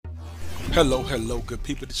Hello, good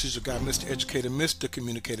people. This is your guy, Mr. Educator, Mr.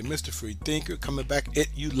 Communicator, Mr. Free Thinker, coming back at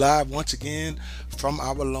you live once again from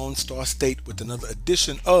our Lone Star State with another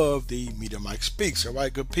edition of the Media Mike Speaks. All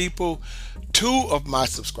right, good people. Two of my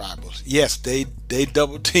subscribers, yes, they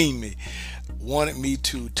double teamed me, wanted me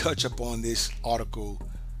to touch upon this article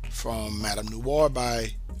from Madame Noir by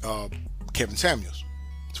Kevin Samuels.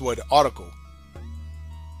 It's what the article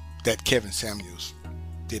that Kevin Samuels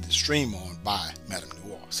did the stream on by Madame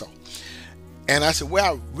Noir. And I said,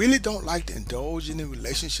 well, I really don't like to indulge in the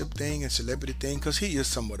relationship thing and celebrity thing because he is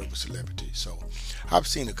somewhat of a celebrity. So I've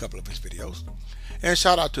seen a couple of his videos. And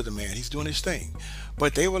shout out to the man, he's doing his thing.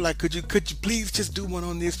 But they were like, could you please just do one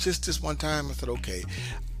on this, just this one time? I said, okay,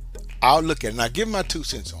 I'll look at it. And I give my 2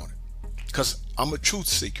 cents on it because I'm a truth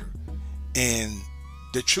seeker. And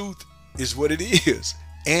the truth is what it is.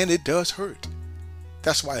 And it does hurt.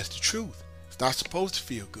 That's why it's the truth. It's not supposed to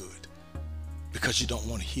feel good because you don't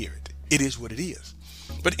want to hear it. It is what it is.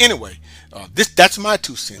 But anyway, that's my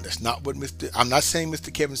 2 cents. That's not what I'm not saying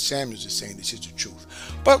Mr. Kevin Samuels is saying this is the truth.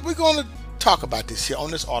 But we're going to talk about this here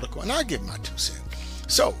on this article, and I'll give my 2 cents.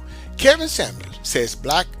 So, Kevin Samuels says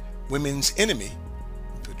black women's enemy,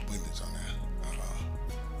 put women's on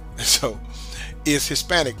there, is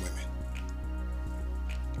Hispanic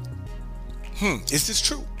women. Is this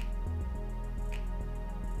true?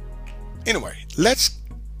 Anyway, let's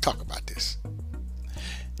talk about this.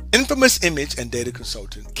 Infamous image and data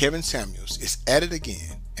consultant Kevin Samuels is at it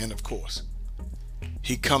again, and of course,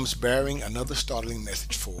 he comes bearing another startling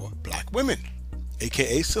message for black women,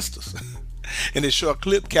 aka sisters. In a short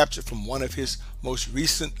clip captured from one of his most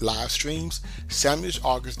recent live streams, Samuels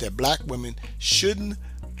argues that black women shouldn't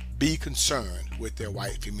be concerned with their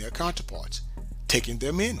white female counterparts taking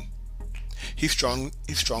their men. He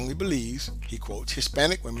strongly believes, he quotes,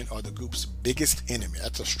 Hispanic women are the group's biggest enemy.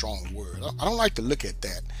 That's a strong word. I don't like to look at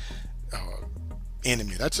that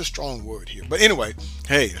enemy. That's a strong word here. But anyway,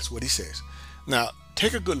 hey, that's what he says. Now,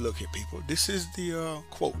 take a good look here, people. This is the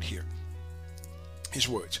quote here. His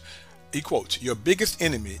words. He quotes, your biggest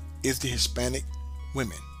enemy is the Hispanic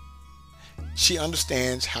women. She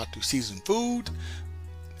understands how to season food.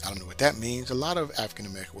 I don't know what that means. A lot of African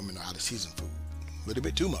American women know how to season food. A little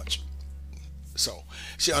bit too much. So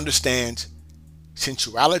she understands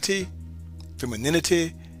sensuality,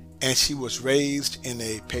 femininity, and she was raised in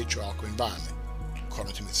a patriarchal environment,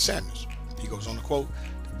 according to Mr. Samuels. He goes on to quote,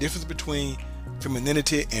 the difference between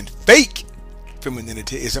femininity and fake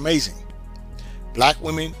femininity is amazing. Black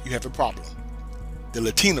women, you have a problem. The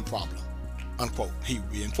Latino problem, unquote, he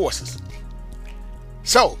reinforces.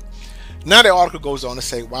 So, now the article goes on to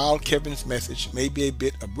say, while Kevin's message may be a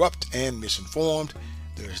bit abrupt and misinformed,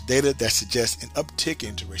 there is data that suggests an uptick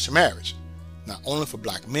in interracial marriage, not only for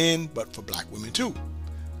black men, but for black women too.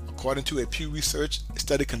 According to a Pew Research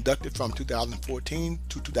study conducted from 2014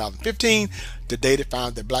 to 2015, the data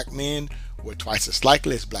found that black men were twice as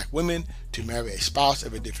likely as black women to marry a spouse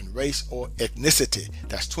of a different race or ethnicity.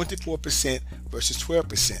 That's 24% versus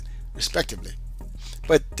 12%, respectively.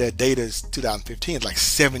 But the data is 2015, it's like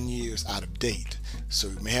 7 years out of date. So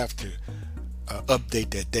we may have to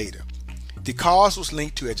update that data. The cause was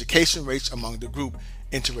linked to education rates among the group.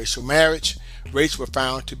 Interracial marriage rates were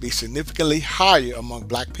found to be significantly higher among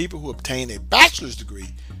black people who obtained a bachelor's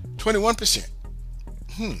degree, 21%.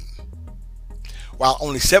 While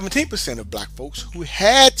only 17% of black folks who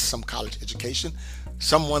had some college education,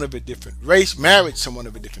 someone of a different race, married someone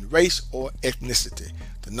of a different race or ethnicity.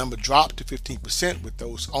 The number dropped to 15% with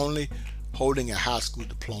those only holding a high school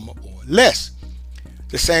diploma or less.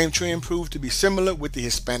 The same trend proved to be similar with the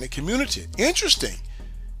Hispanic community. Interesting.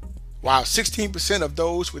 While 16% of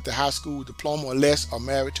those with a high school diploma or less are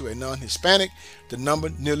married to a non-Hispanic, the number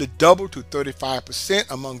nearly doubled to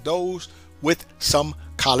 35% among those with some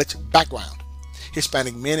college background.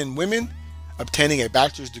 Hispanic men and women obtaining a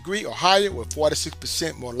bachelor's degree or higher were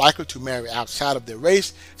 46% more likely to marry outside of their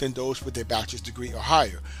race than those with a bachelor's degree or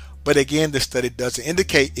higher. But again, the study doesn't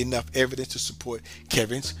indicate enough evidence to support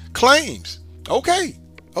Kevin's claims. Okay,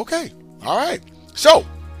 all right. So,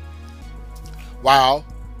 while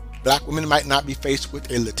black women might not be faced with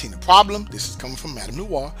a Latino problem, this is coming from Madame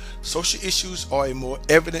Noir, social issues are a more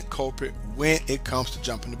evident culprit when it comes to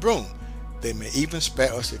jumping the broom. They may even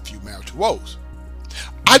spare us a few marital woes.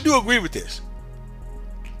 I do agree with this.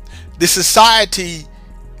 The society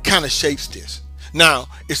kind of shapes this. Now,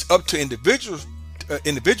 it's up to individuals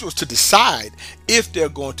to decide if they're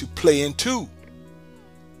going to play into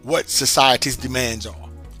what society's demands are,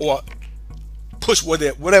 or push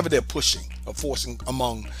whatever they're pushing or forcing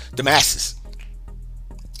among the masses.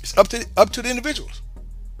 It's up to the individuals.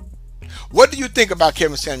 What do you think about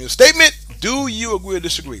Kevin Samuels' statement? Do you agree or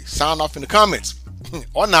disagree? Sound off in the comments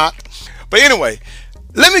or not. But anyway,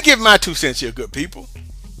 let me give my 2 cents here, good people.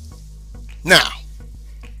 Now,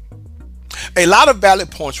 a lot of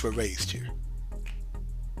valid points were raised here.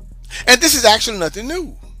 And this is actually nothing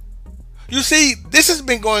new. You see, this has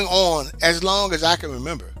been going on as long as I can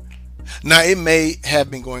remember. Now, it may have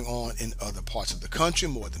been going on in other parts of the country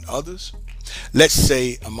more than others. Let's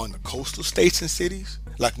say among the coastal states and cities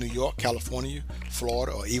like New York, California,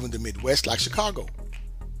 Florida, or even the Midwest like Chicago.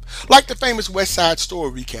 Like the famous West Side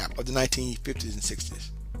Story recap of the 1950s and 60s,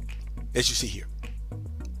 as you see here.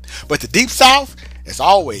 But the Deep South, as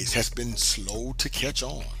always, has been slow to catch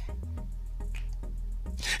on.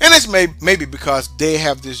 And it's maybe because they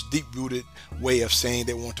have this deep-rooted way of saying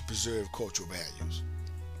they want to preserve cultural values.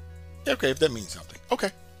 Okay, if that means something.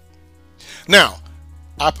 Okay. Now,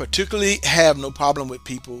 I particularly have no problem with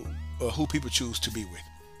people who people choose to be with.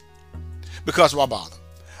 Because why bother?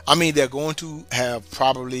 I mean, they're going to have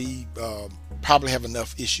probably have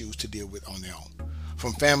enough issues to deal with on their own,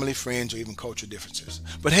 from family, friends, or even cultural differences.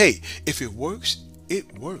 But hey, if it works,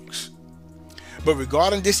 it works. But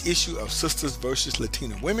regarding this issue of sisters versus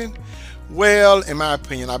Latino women, well, in my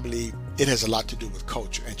opinion, I believe it has a lot to do with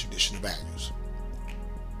culture and traditional values.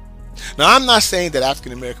 Now, I'm not saying that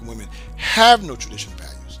African American women have no traditional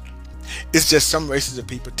values. It's just some races of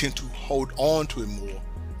people tend to hold on to it more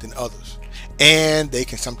than others, and they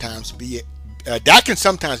can sometimes be that can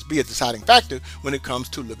sometimes be a deciding factor when it comes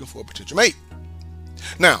to looking for a potential mate.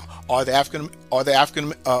 Now, are there African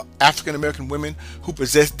American women who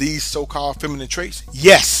possess these so-called feminine traits?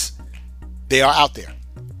 Yes, they are out there.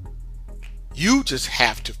 You just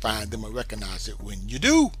have to find them and recognize it when you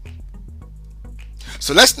do.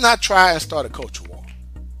 So let's not try and start a culture war.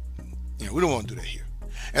 We don't want to do that here.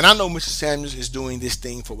 And I know Mr. Samuels is doing this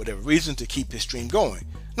thing for whatever reason to keep his stream going.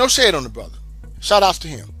 No shade on the brother. Shout outs to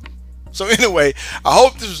him. So anyway, I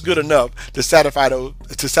hope this was good enough to satisfy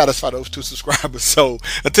those 2 subscribers. So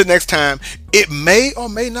until next time, it may or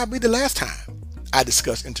may not be the last time I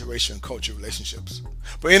discuss interracial and cultural relationships.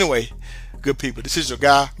 But anyway, good people, this is your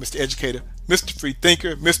guy, Mr. Educator, Mr. Free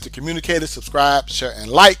Thinker, Mr. Communicator. Subscribe, share, and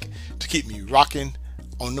like to keep me rocking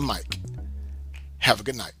on the mic. Have a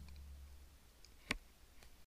good night.